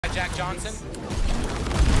Jack Johnson.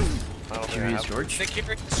 Curious George. The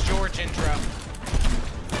Curious George intro.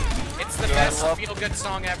 It's the best feel-good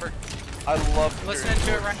song ever. I love listening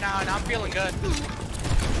to it right now, and I'm feeling good.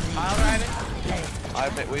 Pile driving.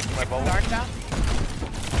 I'm waiting my bubble. Dark down.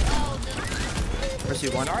 First you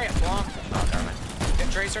one. Sorry, I'm long. Oh, never mind.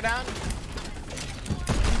 Get Tracer down.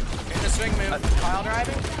 In the swing move. Pile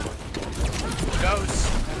driving. Goes.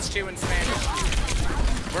 That's two in Spanish.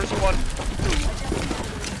 Mercy one.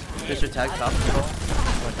 Tracer tag top middle.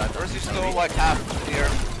 Oh, God, Mercy's still like half here.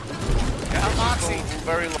 Got Moxy.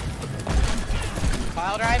 Very low.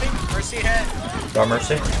 Pile driving. Mercy hit. Got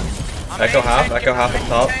Mercy. Echo half up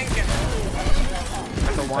top.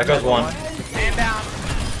 Echo's one. Man down.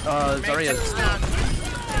 Zarya's down.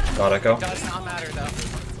 Got Echo. Does not matter though.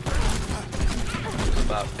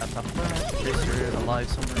 got top. Tracer alive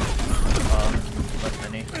somewhere. Left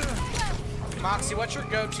mini. Moxy, what's your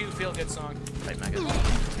go-to feel-good song? Right, Megan.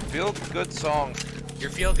 Feel good song.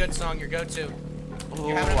 Your feel-good song, your go-to. Oh,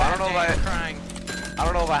 You're having a bad day, you're crying. I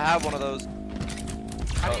don't know if I have one of those.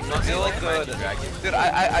 How do you Feel good. Dude,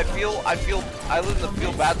 I listen to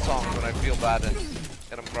feel bad songs when I feel bad and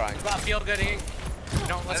I'm crying. What about feel-good, Ing? You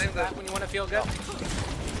don't listen to that when you want to feel good?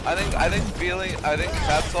 I think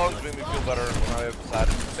sad songs make me feel better when I'm sad.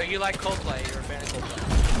 So you like Coldplay, you're a fan of Coldplay.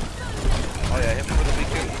 Oh yeah, hit me for the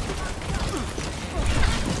weekend.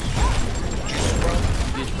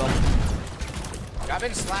 Beach bump. I've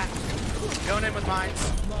been slapped. Going in with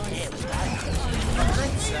mines.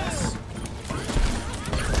 Princess.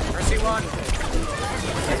 Mercy one.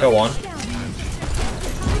 Echo one.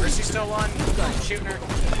 Mercy still one. Shooting her.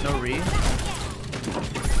 No re.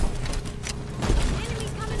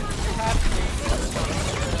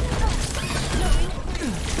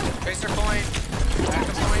 Tracer point. Back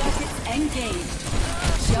a point. Engaged.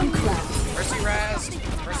 Junkrat. Mercy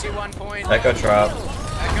razzed. Mercy 1 point. Echo trap.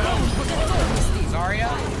 Echo. Zarya.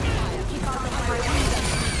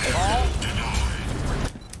 Ball.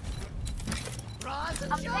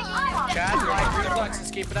 Chad, right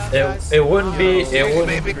reflexes. Keep it up, guys. It wouldn't be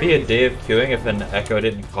a day of queuing if an Echo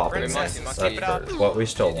didn't pop it. Princess, That's keep it up. what we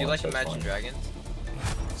still Do you want. like So Imagine fine. Dragons?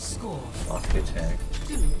 Moxy tank.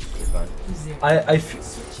 Fine. I feel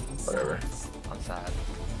whatever. I'm sad.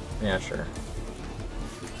 Yeah, sure.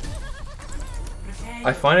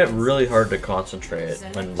 I find it really hard to concentrate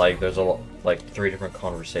when like there's like 3 different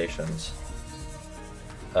conversations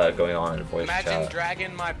going on in voice Imagine chat.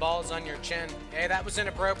 dragging my balls on your chin. Hey, that was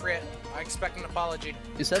inappropriate. I expect an apology.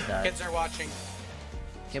 You said that. Kids are watching.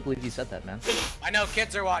 Can't believe you said that, man. I know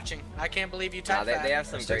kids are watching. I can't believe you Nah, typed that. they have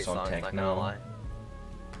some That's great on songs, tank not now. gonna lie.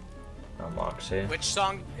 Moxy. Which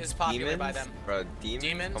song is popular by them? Bro, Demons?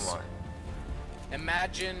 Demons? Come on.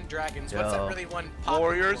 Imagine Dragons. Yo. What's that really one? Popular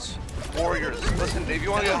Warriors. Warriors. Listen, if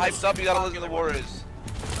you want to get hyped up, you gotta listen to the Warriors.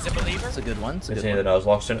 One? Is it Believer? It's a good one. It's a good Continue one. that I was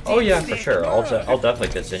locked in. Oh yeah, for sure. I'll definitely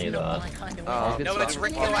continue that. Good No, it's song.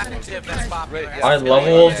 radioactive that's popular. Yeah. I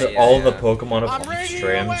leveled yeah, all yeah. the Pokemon I'm up on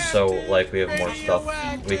stream, so like we have more stuff.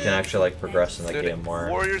 We can actually like progress in the Dude, game more.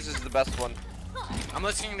 Warriors is the best one. I'm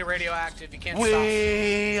listening to Radioactive. You can't stop.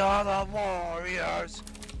 We are the warriors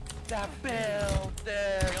that build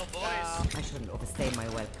their Real boys. I shouldn't overstay my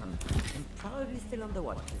welcome. I'm probably still on the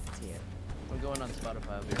watch list here. We're going on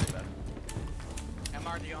Spotify. I'll be right back.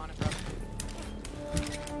 MRD on it, bro.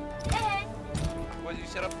 Well, you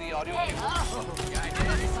set up the audio. Yeah, I did.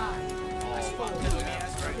 I spun the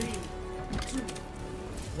OBS, right?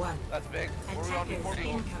 1. That's big. We're on 40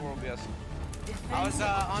 OBS. I was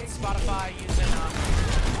on Spotify using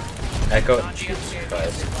Echo. non-DMCA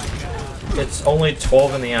Guys. music like It's only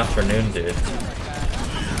 12 in the afternoon, dude.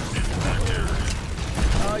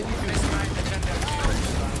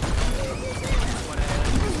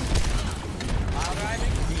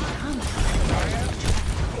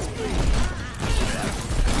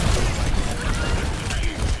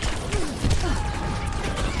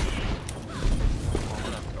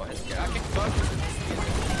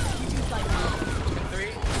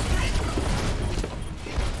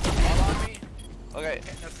 Okay.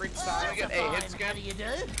 the freak style. Can I get a hit scan?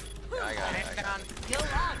 Yeah, I got it.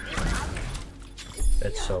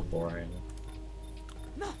 It's so boring.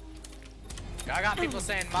 I got people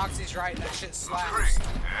saying Moxie's right, that shit slaps.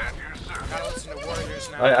 Gotta listen to Warriors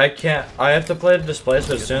now. I can't. I have to play the displays,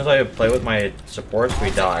 but as soon as I play with my supports,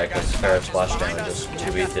 we die because Ferret splash damage is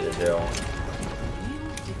too easy to do.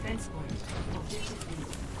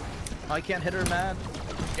 I can't hit her, man.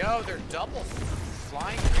 Yo, they're double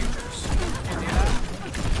flying creatures. See that?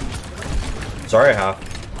 Sorry, half.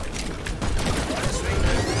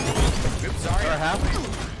 Oops, Zara Zarya. half.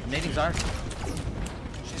 Nading Zara.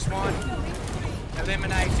 She's one.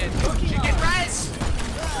 Eliminated. She can rise!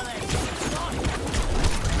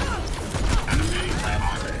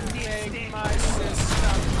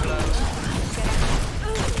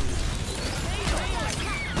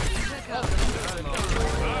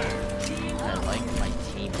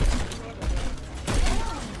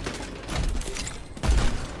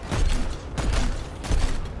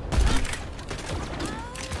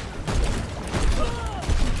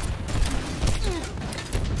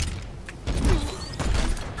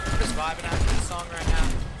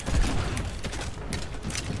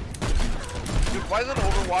 why isn't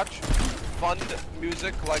Overwatch fund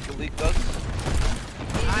music like the League does?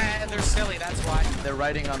 They're silly, that's why. They're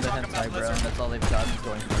riding on the Talking hentai, about bro. Blizzard. That's all they've got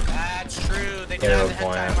going for them. That's true. They do They have have the a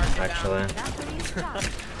hentai point, market actually. down.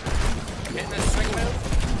 Hitting this swing move.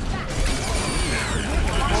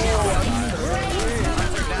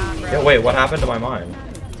 Down, bro. Yeah, wait, what happened to my mine?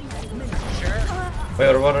 Sure.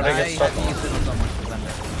 Wait, what did I get stuck had to use on? it on someone to defend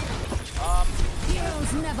it.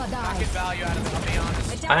 Heroes never Not die. good value out of it, I'll be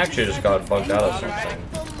honest. I actually just got bugged out of something.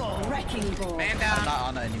 Wrecking ball. Man I'm down. not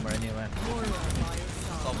on it anymore anyway.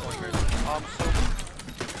 So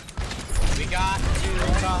We got two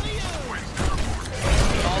top.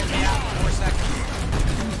 Balls me out in 4 seconds.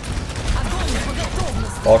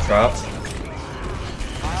 Ball trapped.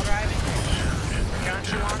 Pile driving. Gun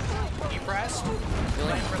you on. You pressed.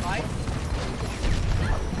 Playing for life.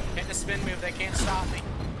 Hitting a spin move, they can't stop me.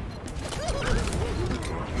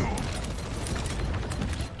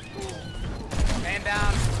 Man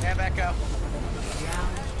down. Have echo.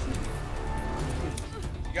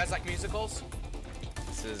 You guys like musicals?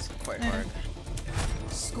 This is quite hard.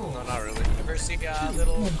 no, not really. Ever see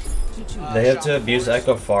little? They had to shop abuse wars?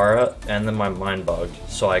 Echo Farah, and then my mine bugged,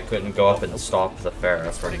 so I couldn't go up and stop the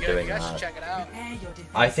Farah from Pretty good. doing You guys should that. check it out.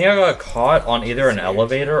 I think I got caught on either an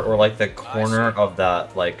elevator or like the corner of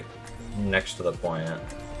that, like, next to the plant.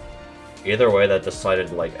 Either way, that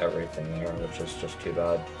decided like everything there, which is just too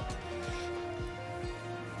bad.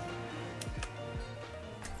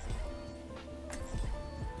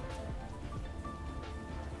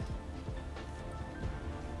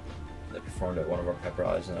 They performed at one of our pep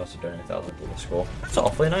rallies and also donated 1,000 to the school. That's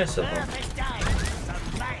awfully nice of them.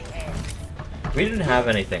 We didn't have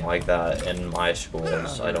anything like that in my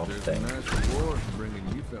schools, I don't think.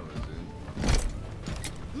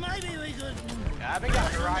 Yeah, I haven't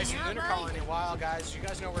got Horizon Lunar Call in a while, guys. You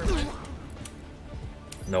guys know where it went?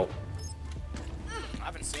 Nope. I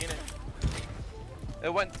haven't seen it.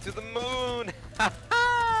 It went to the moon.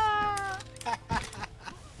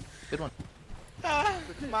 Good one.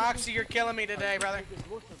 Moxy, you're killing me today, brother.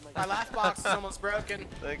 My laugh box is almost broken.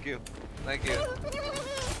 Thank you. Thank you.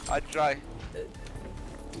 I try.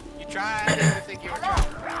 You tried. I didn't think you were trying.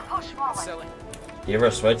 That's silly. You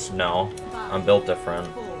ever switch? No. I'm built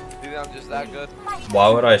different. Do you think I'm just that good? Why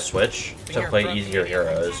would I switch to You're play pro easier comedian.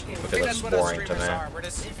 heroes? I think Because it's that's what us boring to streamers me. are. We're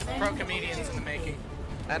just pro comedians in the making.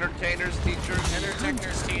 Entertainers, teachers.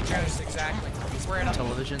 Entertainers, teachers, exactly. We're at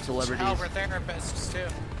Television celebrities. hell, we're therapists too.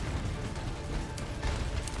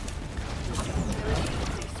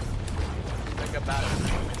 Think about it.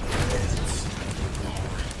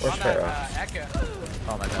 Where's On that Farah? Echo.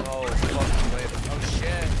 Oh my god. Oh, fucking wait. Oh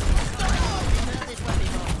shit.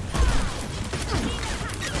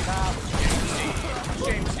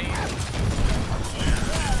 James Dean.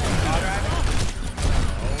 All right.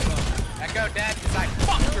 Echo dead because I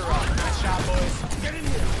fucked her up. Nice shot, boys.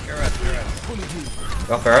 Correct.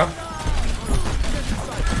 Got Farah?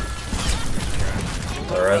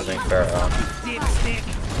 They're resing Farah.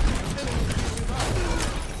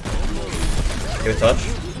 Give a touch.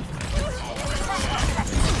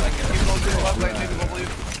 Like, if you go to the left, I think we'll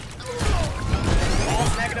leave.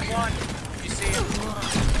 Ball's -1. You see him.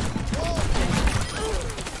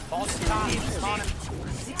 Ball's top. He's on him.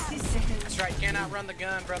 That's right. Can't outrun the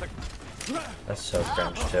gun, brother. That's so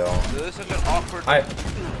cringe too. This is such an awkward.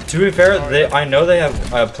 To be fair, I know they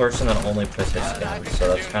have a person that only puts his skins, so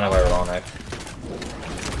that's kind of ironic.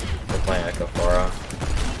 They're playing Echo Farah.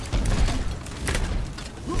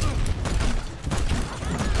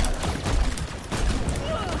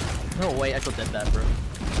 No way, Echo did that, bro.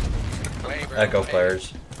 Way, bro. Echo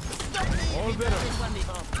players.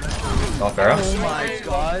 Got Farah? Oh my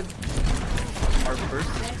god. Our burst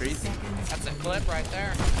is crazy. That's a clip right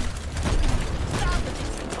there.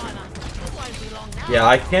 Yeah,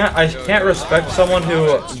 I can't respect someone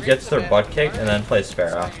who gets their butt kicked and then plays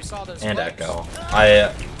Farah and Echo.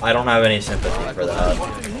 I don't have any sympathy for that.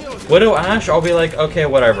 Widow Ashe, I'll be like, okay,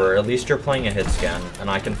 whatever. At least you're playing a hit scan, and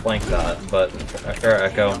I can flank that. But Farah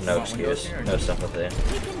Echo, no excuse, no sympathy.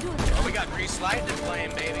 Oh, we got Grease Lightning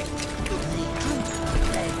playing, baby.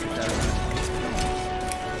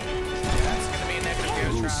 That's gonna be a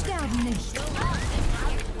negative ghost round. Sterben nicht.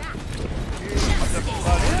 Shoot the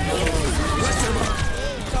ball.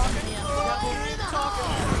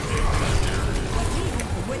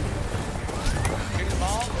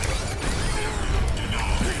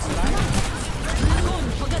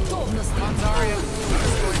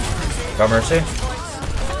 Got Mercy?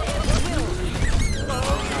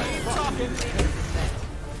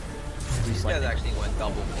 These guys actually went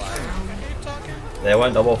double fire. They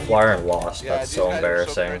went double flyer and lost. Yeah, That's these so guys are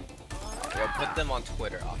so embarrassing. Yo, put them on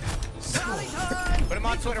Twitter. Put him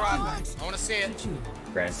on Twitter, I want to see it.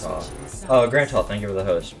 Grandpa. Oh, Grandpa, thank you for the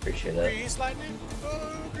host. Appreciate it. Grease lightning.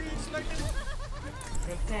 Oh, grease lightning.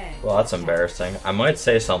 Well, that's embarrassing. I might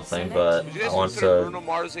say something, but Would you I guys want consider to. Bruno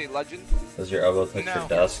Mars a legend? Does your elbow touch No. your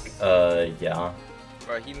desk? Yeah.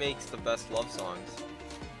 Bro, he makes the best love songs.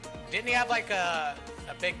 Didn't he have like a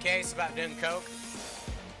big case about doing coke?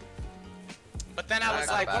 But then I was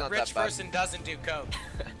Not like, bad, what not rich that bad. person doesn't do coke?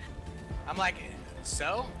 I'm like,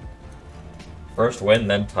 so? First win,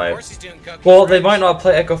 then Of type. course he's doing coke. Well, He's they rich. might not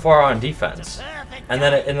play Echo Far on defense, and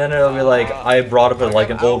then it'll be like I brought up like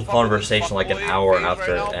an old conversation like an hour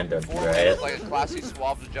after it ended, right? Like a classy,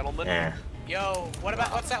 suave gentleman. Eh. Yo,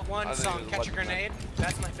 what's that one I think song? it was Catch a Legend. Grenade?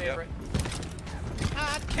 That's my favorite.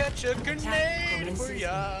 I'd catch a grenade for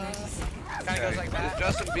ya. Kinda goes like Is that.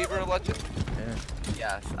 Justin Bieber a legend?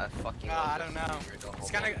 Yes, I fucking I love don't Justin know. Bieber, don't It's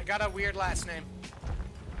hold kinda me. got a weird last name.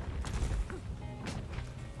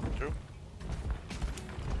 True.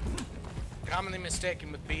 Commonly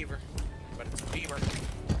mistaken with Beaver, but it's Beaver.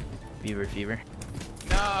 Beaver fever.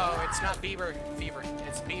 No, it's not Beaver fever.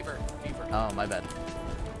 It's Beaver fever. Oh, my bad.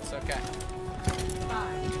 It's okay.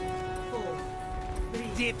 5, 4, 3,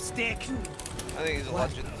 Dipstick. I think he's a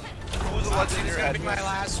legend. Who's a legend in It's your gonna head? be my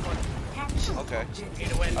last one. Okay, Need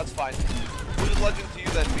to win. that's fine. Who's a legend to you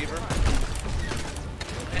then, Bieber?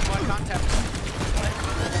 In what context?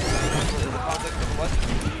 In the context of a legend?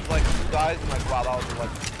 He's like 2 guys and like, wow, that was a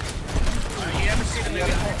legend. You ever seen the movie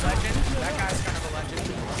Legend? That guy's kind of a legend.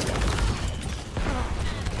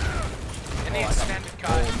 In the extended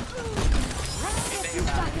cut. Think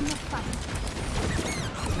about back in the fight.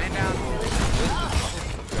 it. Man down.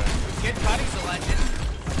 Kid Cudi's a legend.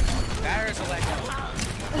 Barry's a legend.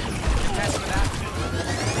 Test for that.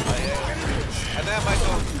 And then might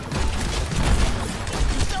go.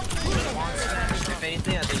 If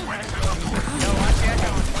anything, I think Yo, watch the Echo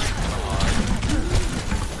on flank.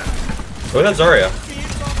 Look at Zarya.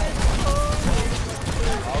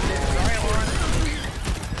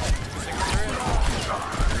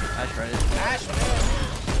 I tried it. Ash, man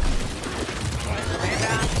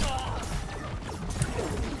down.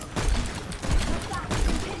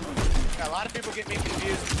 Yeah, a lot of people get me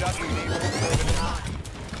confused with Justin Bieber, believe it or not.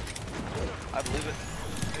 I believe it.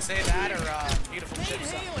 They say that or Beautiful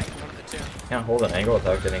Chips, one of the two. Can't hold an angle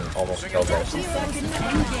without getting almost killed by something.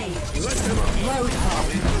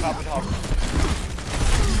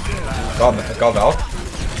 Top and top. Got Val.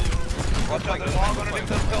 Watch out, there's hog underneath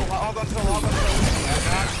this pill. Hog on pill, hog on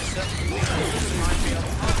pill.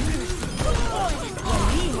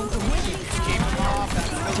 Keep them off, that's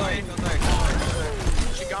the way.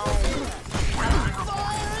 She gone.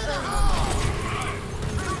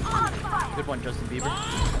 Good one, Justin Bieber.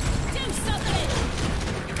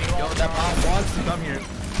 Yo, That bomb wants to come here.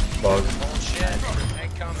 Bug. Bullshit.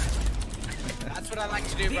 Ain't coming. That's what I like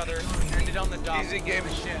to do, brother. End it on the dot. Easy game.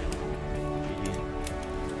 Shit.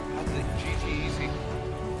 That's a GG easy.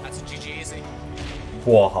 That's a GG easy.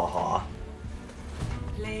 Wahaha.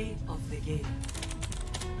 Play of the game.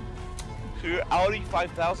 So you're Audi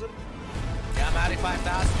 5000? Yeah, I'm out of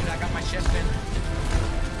 5,000, dude. I got my shift in.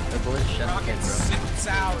 The bullet shut the game, Rocket bro. 6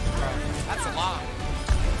 hours, bro. That's a lot.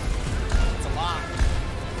 That's a lot.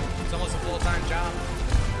 It's almost a full-time job.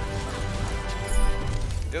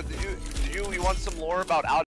 Yo, you want some lore about Audi?